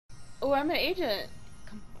Oh, I'm an agent.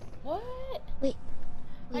 What? Wait,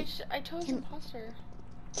 I chose imposter.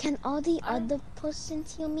 Can all the other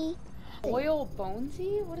persons heal me? Oil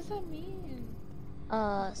Bonesy? What does that mean?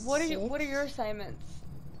 What are your assignments?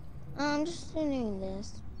 I'm just doing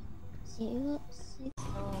this. 6.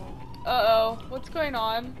 Uh-oh. What's going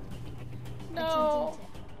on? No.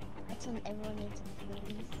 I turned everyone into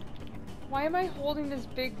police. Why am I holding this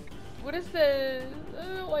big... What is this? I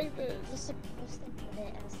don't like this. You're supposed to put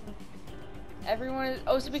it as Everyone is...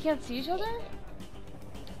 Oh, so we can't see each other?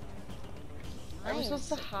 Are we I supposed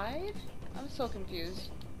to hide? I'm so confused.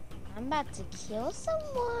 I'm about to kill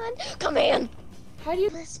someone. Come in. How do you...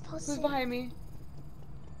 Who's Who's behind me?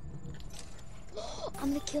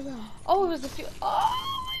 I'm the killer. Oh, it was a few... Oh!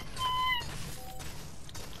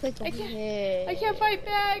 Quick, I can't fight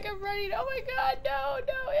back. I'm running. Oh my god, no,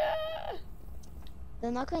 yeah. They're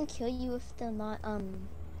not gonna kill you if they're not,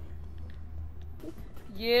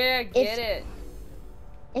 Yeah, get it.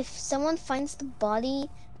 If someone finds the body,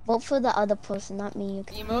 vote for the other person, not me. You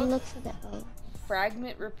can Emote? look for the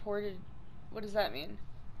Fragment reported. What does that mean?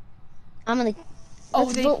 I'm gonna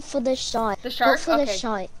vote for the shark. The shark? Vote for the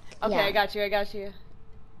shark. Okay, yeah. I got you.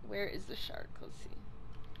 Where is the shark? Let's see.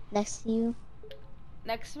 Next to you.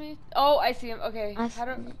 Next to me? Oh, I see him. Okay.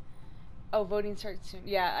 Oh, voting starts soon.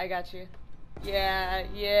 Yeah, I got you.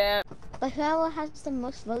 Yeah. But whoever has the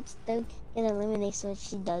most votes, they'll get eliminated, so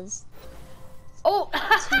she does. Oh!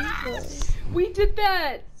 We did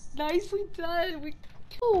that! Nicely done!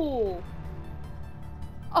 Cool!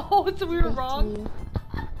 Oh, so we were wrong?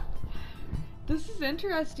 This is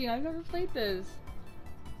interesting. I've never played this.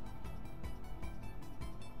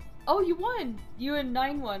 Oh, you won! You and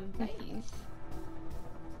 9-1. Nice.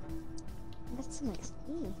 That's some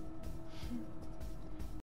XP.